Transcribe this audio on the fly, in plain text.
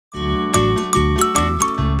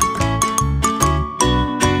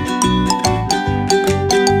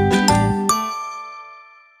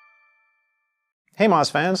Hey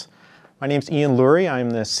Moz fans, my name's Ian Lurie.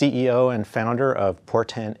 I'm the CEO and founder of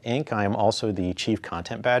Portent Inc. I am also the Chief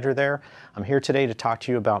Content Badger there. I'm here today to talk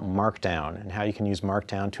to you about Markdown and how you can use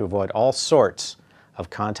Markdown to avoid all sorts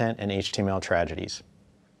of content and HTML tragedies.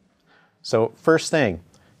 So first thing,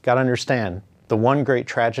 got to understand, the one great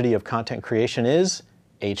tragedy of content creation is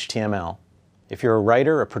HTML. If you're a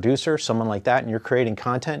writer, a producer, someone like that, and you're creating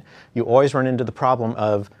content, you always run into the problem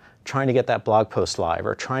of trying to get that blog post live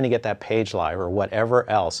or trying to get that page live or whatever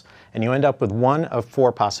else. And you end up with one of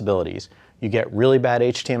four possibilities. You get really bad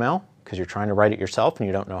HTML because you're trying to write it yourself and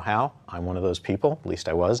you don't know how. I'm one of those people, at least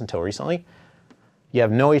I was until recently. You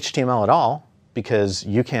have no HTML at all because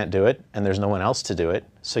you can't do it and there's no one else to do it.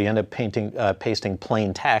 So you end up pasting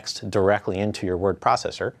plain text directly into your word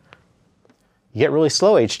processor. You get really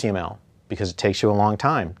slow HTML because it takes you a long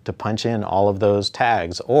time to punch in all of those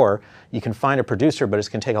tags, or you can find a producer, but it's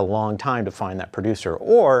going to take a long time to find that producer,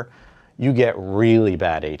 or you get really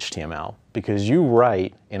bad HTML because you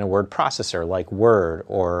write in a word processor like Word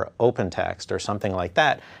or OpenText or something like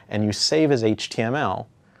that, and you save as HTML,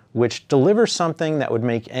 which delivers something that would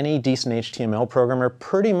make any decent HTML programmer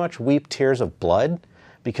pretty much weep tears of blood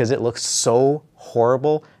because it looks so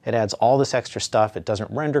horrible. It adds all this extra stuff. It doesn't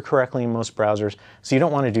render correctly in most browsers, so you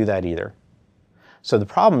don't want to do that either. So the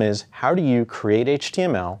problem is, how do you create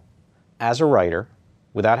HTML as a writer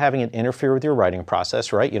without having it interfere with your writing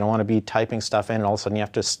process, right? You don't want to be typing stuff in and all of a sudden you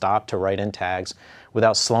have to stop to write in tags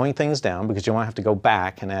without slowing things down because you don't have to go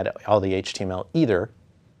back and add all the HTML either.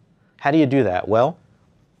 How do you do that? Well,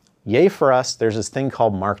 yay for us, there's this thing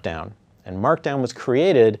called Markdown. And Markdown was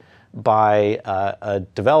created by a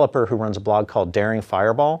developer who runs a blog called Daring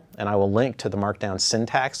Fireball, and I will link to the Markdown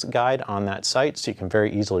syntax guide on that site so you can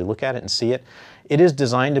very easily look at it and see it. It is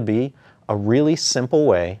designed to be a really simple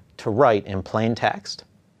way to write in plain text,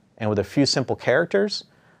 and with a few simple characters,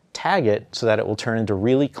 tag it so that it will turn into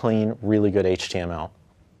really clean, really good HTML.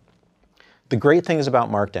 The great thing is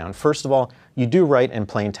about Markdown, first of all, you do write in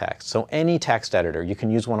plain text. So any text editor, you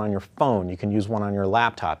can use one on your phone, you can use one on your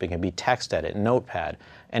laptop, it can be TextEdit, Notepad,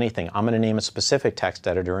 anything. I'm going to name a specific text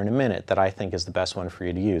editor in a minute that I think is the best one for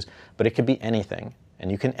you to use, but it could be anything.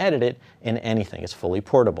 And you can edit it in anything. It's fully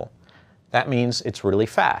portable. That means it's really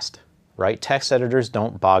fast, right? Text editors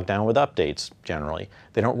don't bog down with updates generally.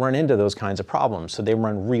 They don't run into those kinds of problems, so they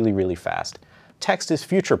run really, really fast. Text is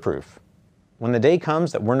future-proof. When the day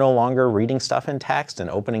comes that we're no longer reading stuff in text and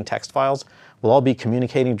opening text files, we'll all be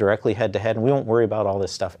communicating directly head-to-head, and we won't worry about all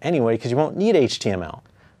this stuff anyway because you won't need HTML.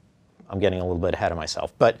 I'm getting a little bit ahead of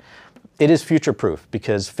myself, but it is future-proof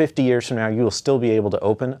because 50 years from now you will still be able to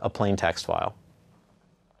open a plain text file.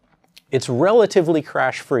 It's relatively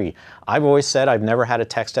crash-free. I've always said I've never had a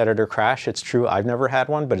text editor crash. It's true, I've never had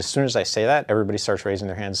one, but as soon as I say that, everybody starts raising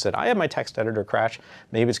their hands and said, I had my text editor crash.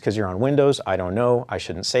 Maybe it's because you're on Windows. I don't know. I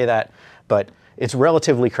shouldn't say that, but it's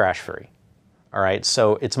relatively crash-free. All right,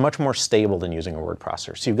 so it's much more stable than using a word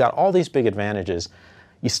processor. So you've got all these big advantages.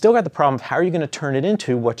 You still got the problem of how are you going to turn it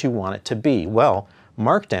into what you want it to be? Well,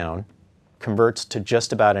 Markdown converts to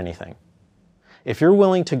just about anything. If you're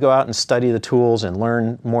willing to go out and study the tools and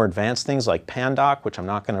learn more advanced things like Pandoc, which I'm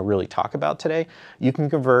not going to really talk about today, you can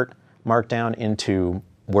convert Markdown into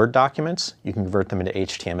Word documents, you can convert them into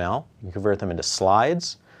HTML, you can convert them into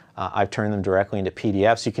slides. I've turned them directly into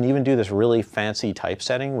PDFs. You can even do this really fancy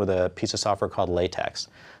typesetting with a piece of software called LaTeX.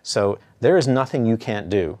 So there is nothing you can't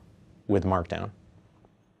do with Markdown.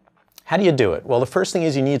 How do you do it? Well, the first thing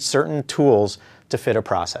is you need certain tools to fit a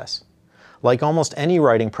process. Like almost any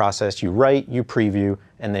writing process, you write, you preview,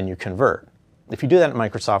 and then you convert. If you do that in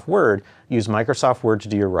Microsoft Word, use Microsoft Word to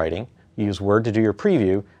do your writing, you use Word to do your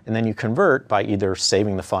preview, and then you convert by either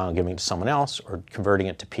saving the file and giving it to someone else, or converting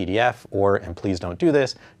it to PDF, or, and please don't do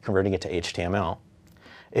this, converting it to HTML.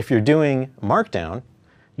 If you're doing Markdown,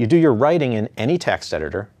 you do your writing in any text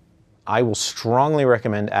editor. I will strongly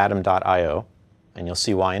recommend Atom.io, and you'll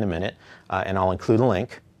see why in a minute, and I'll include a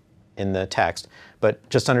link in the text. But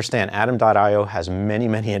just understand, Atom.io has many,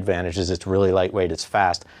 many advantages. It's really lightweight, it's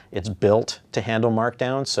fast. It's built to handle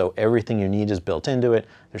Markdown, so everything you need is built into it.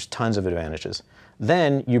 There's tons of advantages.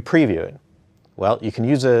 Then you preview it. Well, you can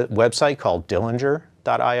use a website called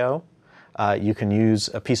Dillinger.io. You can use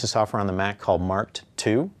a piece of software on the Mac called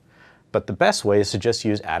Marked2. But the best way is to just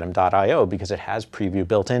use Atom.io because it has preview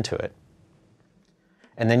built into it.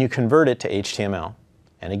 And then you convert it to HTML.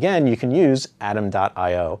 And again, you can use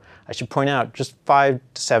Atom.io. I should point out, just 5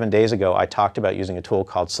 to 7 days ago, I talked about using a tool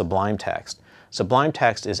called Sublime Text. Sublime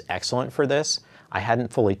Text is excellent for this. I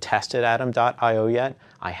hadn't fully tested Atom.io yet.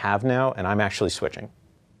 I have now, and I'm actually switching.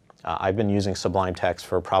 I've been using Sublime Text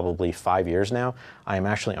for probably 5 years now. I'm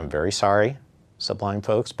very sorry. Sublime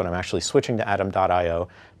folks, but I'm actually switching to Atom.io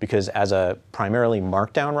because as a primarily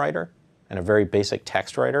Markdown writer and a very basic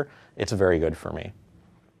text writer, it's very good for me.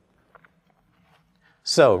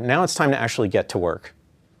 So now it's time to actually get to work,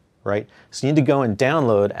 right? So you need to go and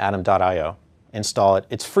download Atom.io, install it.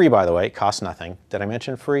 It's free, by the way. It costs nothing. Did I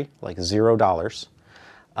mention free? Like $0.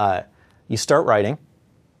 You start writing.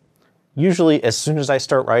 Usually, as soon as I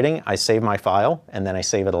start writing, I save my file, and then I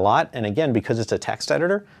save it a lot. And again, because it's a text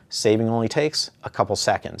editor, saving only takes a couple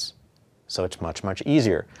seconds. So it's much, much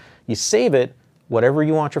easier. You save it, whatever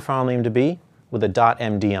you want your file name to be, with a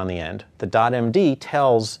 .md on the end. The .md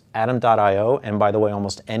tells Atom.io, and by the way,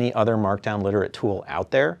 almost any other Markdown literate tool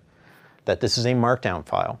out there, that this is a Markdown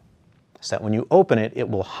file. So that when you open it, it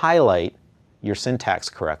will highlight your syntax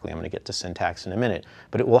correctly. I'm going to get to syntax in a minute.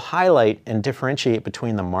 But it will highlight and differentiate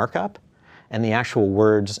between the markup and the actual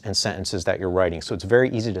words and sentences that you're writing. So it's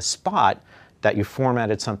very easy to spot that you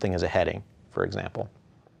formatted something as a heading, for example.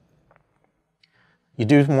 You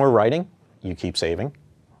do more writing, you keep saving.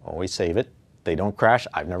 Always save it. They don't crash.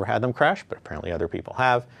 I've never had them crash, but apparently other people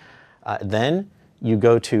have. Then you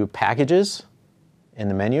go to Packages in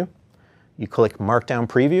the menu. You click Markdown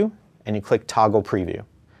Preview, and you click Toggle Preview.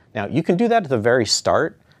 Now, you can do that at the very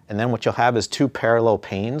start, and then what you'll have is two parallel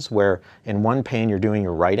panes where in one pane you're doing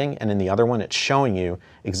your writing, and in the other one it's showing you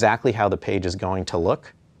exactly how the page is going to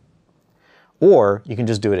look. Or you can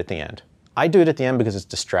just do it at the end. I do it at the end because it's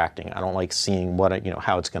distracting. I don't like seeing what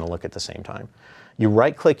how it's going to look at the same time. You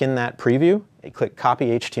right-click in that preview, you click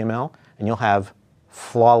Copy HTML, and you'll have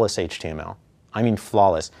flawless HTML. I mean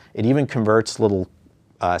flawless. It even converts little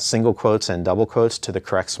single quotes and double quotes to the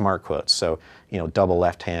correct smart quotes. So, double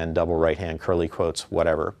left hand, double right hand, curly quotes,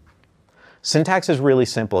 whatever. Syntax is really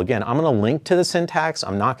simple. Again, I'm going to link to the syntax.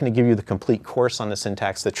 I'm not going to give you the complete course on the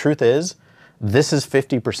syntax. The truth is, this is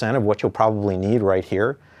 50% of what you'll probably need right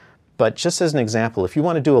here. But just as an example, if you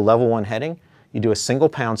want to do a level 1 heading, you do a single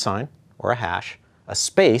 £, or a hash, a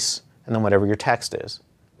space, and then whatever your text is.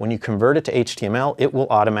 When you convert it to HTML, it will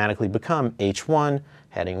automatically become H1,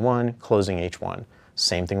 heading 1, closing H1.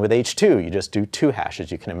 Same thing with H2, you just do 2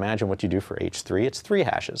 hashes. You can imagine what you do for H3, it's 3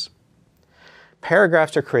 hashes.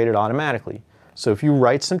 Paragraphs are created automatically. So if you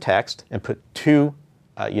write some text and put you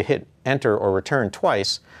hit enter or return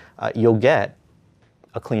twice, you'll get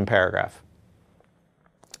a clean paragraph.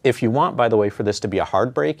 If you want, by the way, for this to be a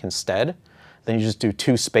hard break instead, then you just do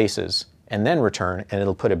 2 spaces and then return, and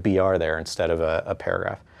it'll put a BR there instead of a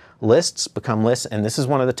paragraph. Lists become lists, and this is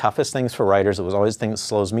one of the toughest things for writers. It was always the thing that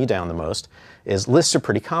slows me down the most, is lists are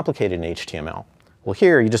pretty complicated in HTML. Well,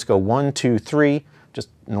 here you just go 1, 2, 3, just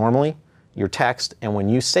normally, your text, and when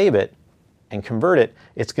you save it and convert it,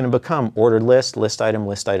 it's going to become ordered list, list item,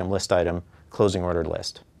 list item, list item, closing ordered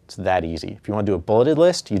list. It's that easy. If you want to do a bulleted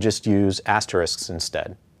list, you just use asterisks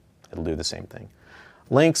instead. It'll do the same thing.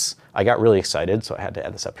 Links, I got really excited, so I had to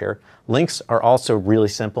add this up here. Links are also really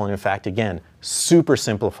simple, and in fact, again, super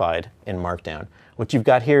simplified in Markdown. What you've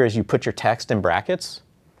got here is you put your text in brackets,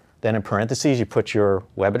 then in parentheses you put your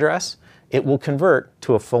web address. It will convert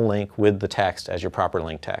to a full link with the text as your proper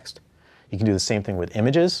link text. You can do the same thing with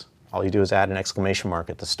images. All you do is add an exclamation mark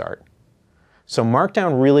at the start. So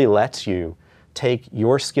Markdown really lets you take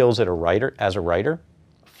your skills as a writer,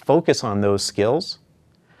 focus on those skills,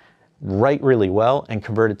 write really well, and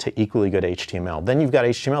convert it to equally good HTML. Then you've got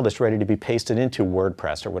HTML that's ready to be pasted into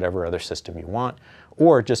WordPress or whatever other system you want,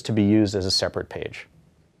 or just to be used as a separate page.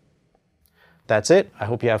 That's it. I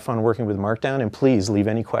hope you have fun working with Markdown, and please leave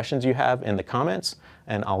any questions you have in the comments,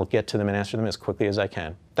 and I'll get to them and answer them as quickly as I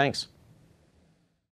can. Thanks.